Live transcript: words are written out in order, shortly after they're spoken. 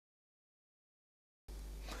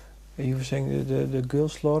You were saying the girl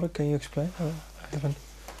slaughter. Can you explain? I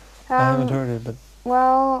haven't heard it, but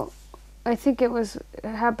well, I think it was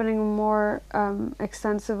happening more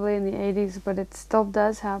extensively in the 80s, but it still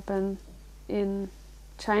does happen in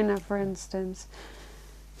China, for instance.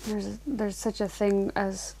 There's such a thing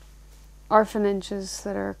as orphanages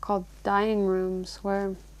that are called dying rooms,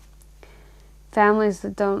 where families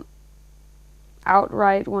that don't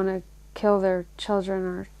outright want to kill their children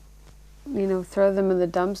or, throw them in the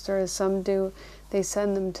dumpster, as some do, they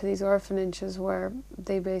send them to these orphanages where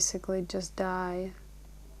they basically just die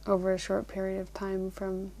over a short period of time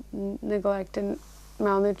from neglect and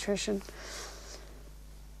malnutrition.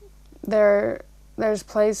 There's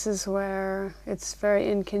places where it's very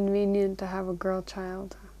inconvenient to have a girl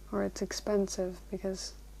child, or it's expensive,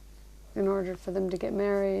 because in order for them to get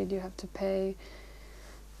married, you have to pay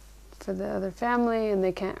for the other family, and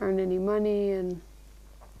they can't earn any money. And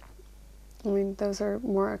I mean, those are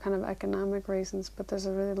more kind of economic reasons, but there's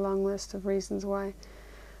a really long list of reasons why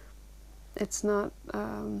it's not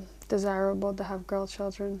desirable to have girl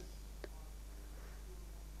children.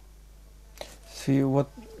 see what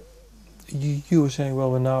you were saying. Well,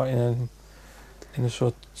 we're now in a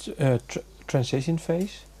sort of transition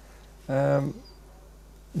phase.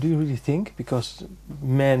 Do you really think, because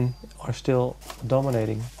men are still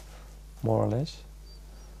dominating, more or less?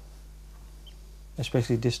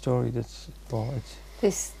 Especially this story. That's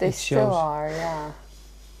They still are, yeah.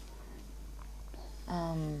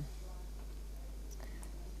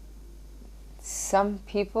 Some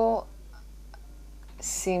people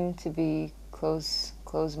seem to be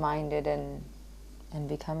close-minded and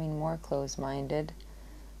becoming more close-minded,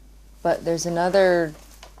 but there's another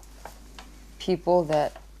people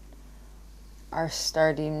that are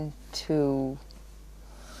starting to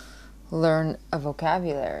learn a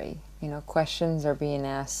vocabulary. Questions are being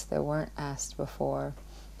asked that weren't asked before.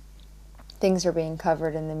 Things are being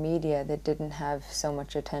covered in the media that didn't have so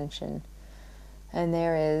much attention. And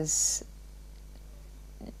there is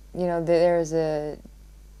a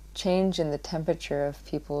change in the temperature of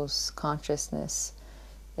people's consciousness.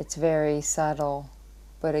 It's very subtle,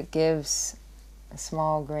 but it gives a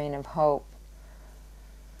small grain of hope.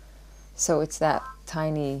 So it's that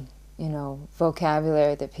tiny,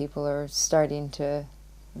 vocabulary that people are starting to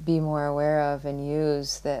be more aware of and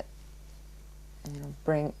use that,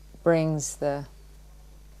 brings the,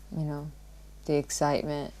 the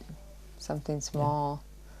excitement, something small.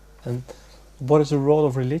 Yeah. And what is the role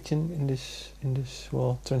of religion in this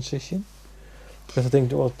transition? Because I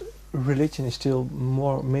think religion is still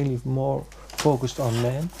mainly more focused on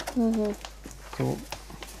men. Mm-hmm. So,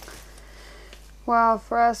 well,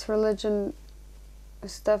 for us, religion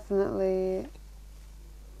is definitely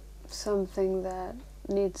something that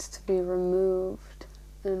needs to be removed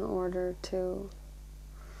in order to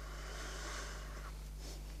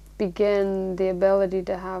begin the ability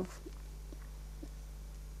to have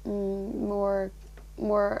more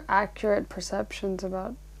accurate perceptions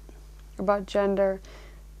about gender.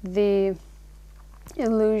 The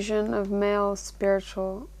illusion of male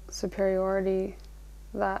spiritual superiority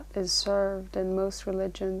that is served in most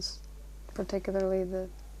religions, particularly the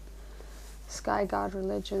sky god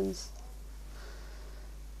religions.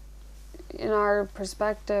 In our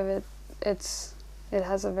perspective, it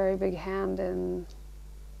has a very big hand in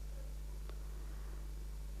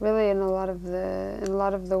really in a lot of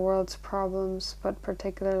the world's problems, but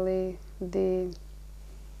particularly the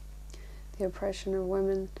oppression of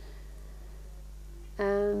women.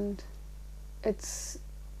 And it's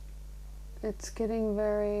getting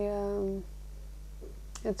very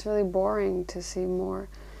it's really boring to see a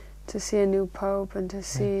new pope, and to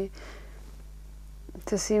see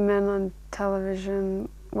men on television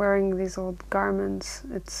wearing these old garments.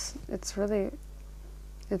 It's really,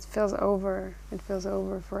 it feels over. It feels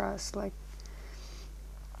over for us. Like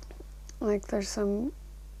we're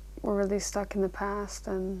really stuck in the past,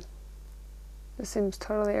 and it seems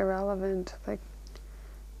totally irrelevant. Like,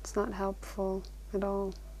 it's not helpful at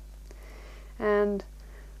all. And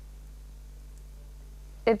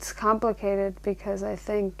it's complicated because I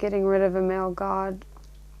think getting rid of a male god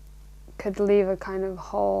could leave a kind of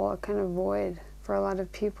hole, a kind of void for a lot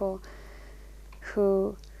of people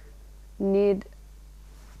who need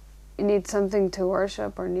something to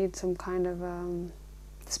worship, or need some kind of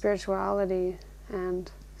spirituality.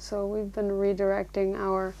 And so we've been redirecting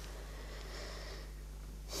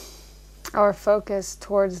our focus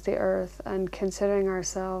towards the earth and considering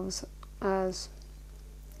ourselves as,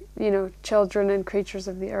 children and creatures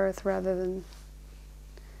of the earth, rather than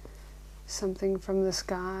something from the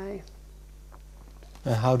sky.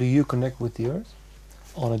 how do you connect with the earth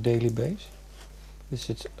on a daily basis? Is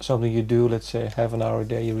it something you do, let's say, half an hour a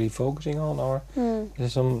day you're really focusing on, or is there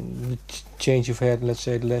some change you've had, let's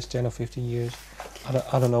say, the last 10 or 15 years?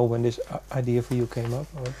 I don't know when this idea for you came up.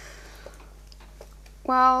 Or?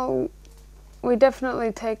 Well, we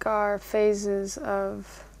definitely take our phases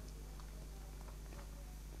of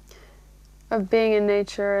being in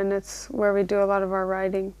nature, and it's where we do a lot of our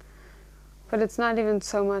writing. But it's not even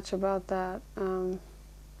so much about that.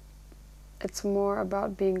 It's more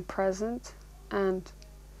about being present and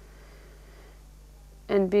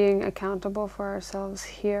being accountable for ourselves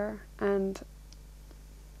here, and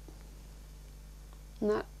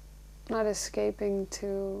not escaping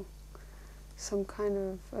to some kind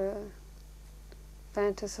of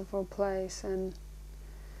fantastical place, and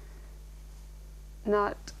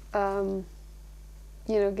not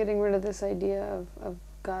getting rid of this idea of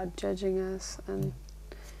God judging us and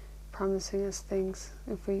promising us things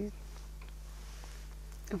if we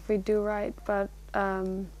do right. But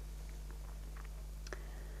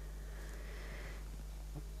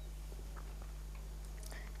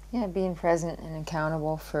yeah, being present and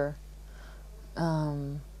accountable for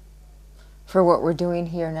what we're doing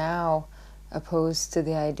here now, opposed to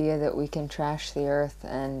the idea that we can trash the earth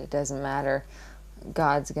and it doesn't matter.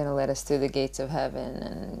 God's going to let us through the gates of heaven,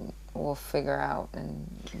 and we'll figure out and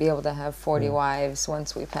be able to have 40 wives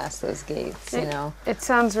once we pass those gates, you know. It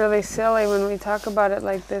sounds really silly when we talk about it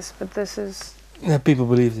like this, but this is... Yeah, people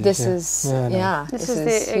believe this. This This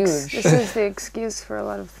is huge. This is the excuse for a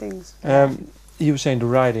lot of things. You were saying the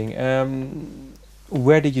writing.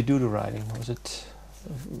 Where did you do the writing? Was it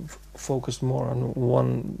focused more on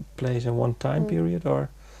one place and one time period, or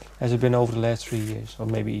has it been over the last 3 years, or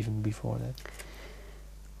maybe even before that?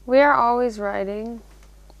 We are always writing,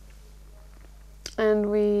 and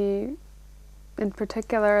we, in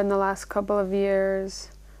particular in the last couple of years,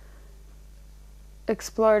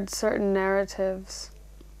 explored certain narratives.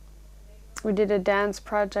 We did a dance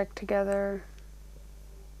project together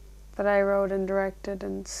that I wrote and directed,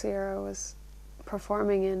 and Sierra was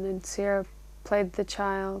performing in, and Sierra played the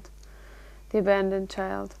child, the abandoned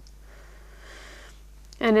child.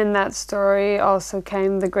 And in that story also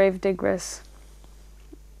came the Gravedigress.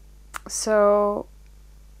 So,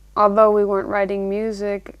 although we weren't writing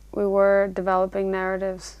music, we were developing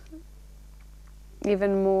narratives,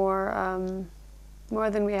 even more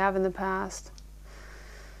than we have in the past,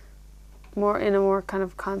 in a more kind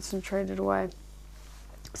of concentrated way.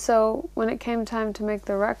 So when it came time to make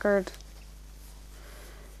the record,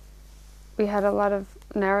 we had a lot of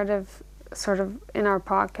narrative sort of in our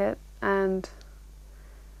pocket, and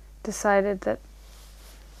decided that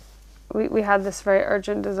we had this very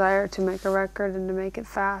urgent desire to make a record and to make it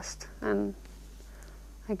fast. And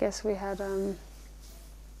I guess we had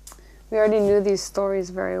we already knew these stories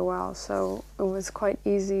very well, so it was quite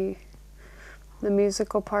easy. The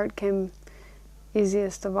musical part came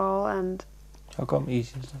easiest of all. And how come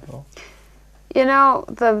easiest of all? You know,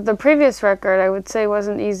 the previous record, I would say,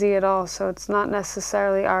 wasn't easy at all, so it's not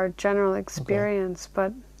necessarily our general experience,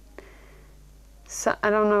 but I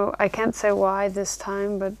don't know, I can't say why this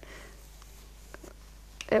time, but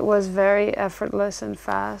it was very effortless and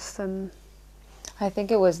fast. And I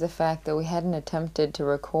think it was the fact that we hadn't attempted to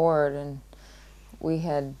record, and we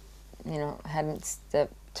had, hadn't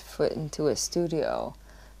stepped foot into a studio,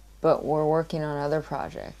 but we're working on other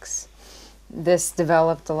projects. This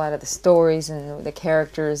developed a lot of the stories, and the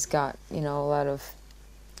characters got, a lot of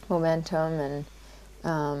momentum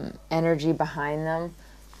and energy behind them.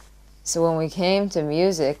 So when we came to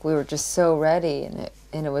music, we were just so ready,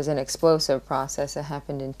 and it was an explosive process. It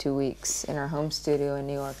happened in 2 weeks in our home studio in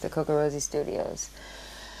New York, the CocoRosie studios.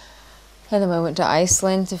 And then we went to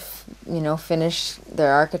Iceland to, finish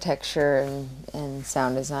their architecture and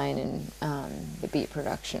sound design and the beat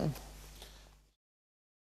production.